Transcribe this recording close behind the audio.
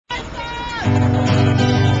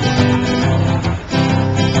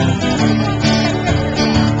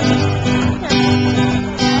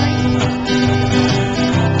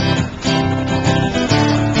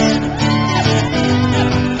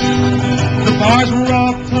bars were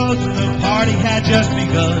all closed and the party had just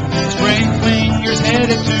begun. Spring flingers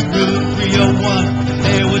headed to Route 301.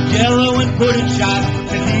 There was jello and pudding shots,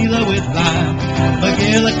 tequila with lime.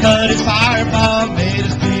 McGilla cut his fireball, made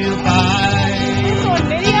us feel fine.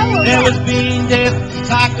 There was bean dip,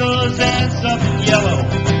 tacos, and something yellow.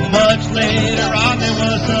 Much later on there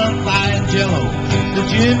was some flying jello. The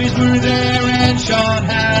Jimmies were there and Sean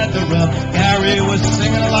had the rum. Gary was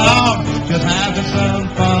singing along, just having some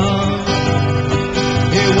fun.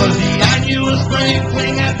 It was the annual spring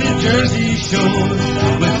fling at the Jersey Shore.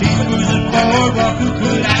 With people and boardwalk, who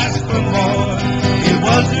could ask for more? It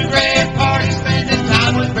was a great party, spending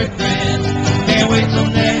time with great friends. Can't wait till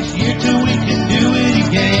next year till we can do it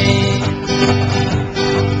again.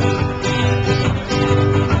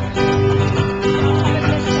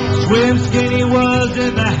 Swim Skinny was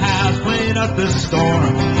in the house playing up the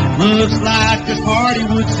storm. Looks like this party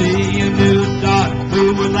would see a new dawn.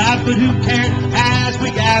 We would laugh, but who cared as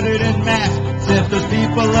we gathered en masse. Except those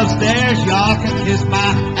people upstairs, y'all can kiss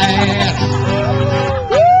my ass.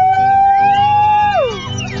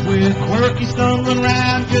 With Quirky stumbling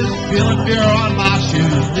around, just spilling beer on my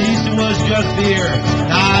shoes. Lisa was just beer,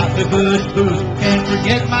 not the good booze. Can't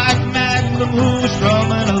forget Mike Magnum, who was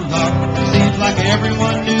strumming along. Seems like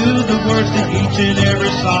everyone knew the words to each and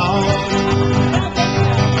every song.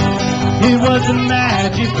 It was a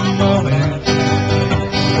magic moment.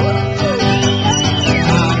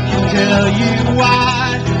 I can tell you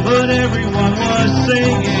why, but everyone was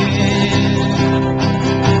singing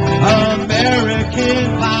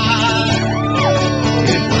American Pie.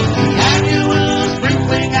 It was the annual spring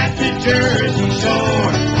fling at the Jersey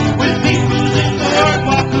Shore. With people in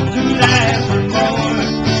boardwalk who could ask for more.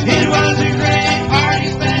 It was a great party,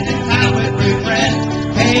 spending time with great friends.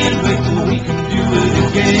 Can't wait till we can do it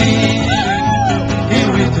again.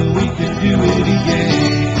 Can't wait till we can do it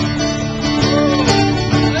again.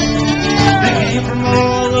 They came from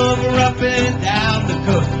all over, up and down the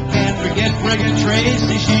coast. Can't forget friggin'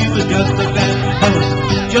 Tracy, she was just the best host.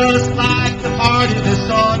 Just like the party this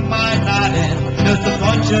song might not end. Just a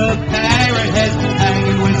bunch of parrot heads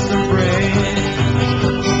hanging with some bread.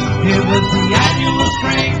 It was the annual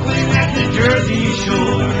spring fling at the Jersey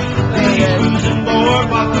Shore. They cruising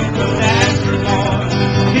boardwalk, who could ask for more?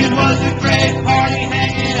 It was a great party,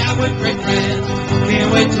 hanging out with great friends. Can't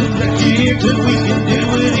wait till next year till we can do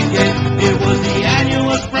it again. It was the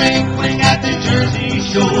annual spring fling at the Jersey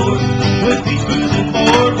Shore. With these cruising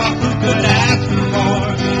boardwalk, who could ask for more?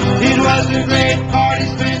 It was a great party,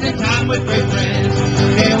 spending time with great friends.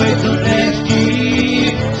 Can't wait till next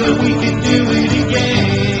year so we can do it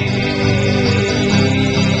again.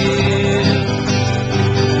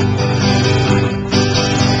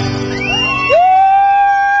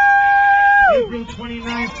 April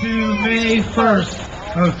 29th to May 1st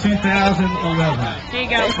of 2011. There you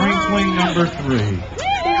go. Spring fling number 3.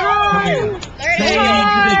 Come here. Say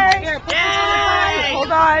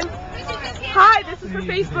Hold on. Hi, this is for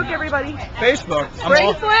Facebook, everybody. Facebook?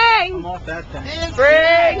 Spring fling. I'm off that thing.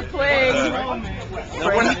 Spring fling.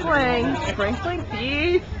 Spring fling. Spring fling,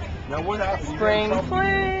 peace. Now what happened? Spring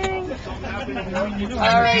fling.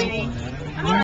 Alrighty.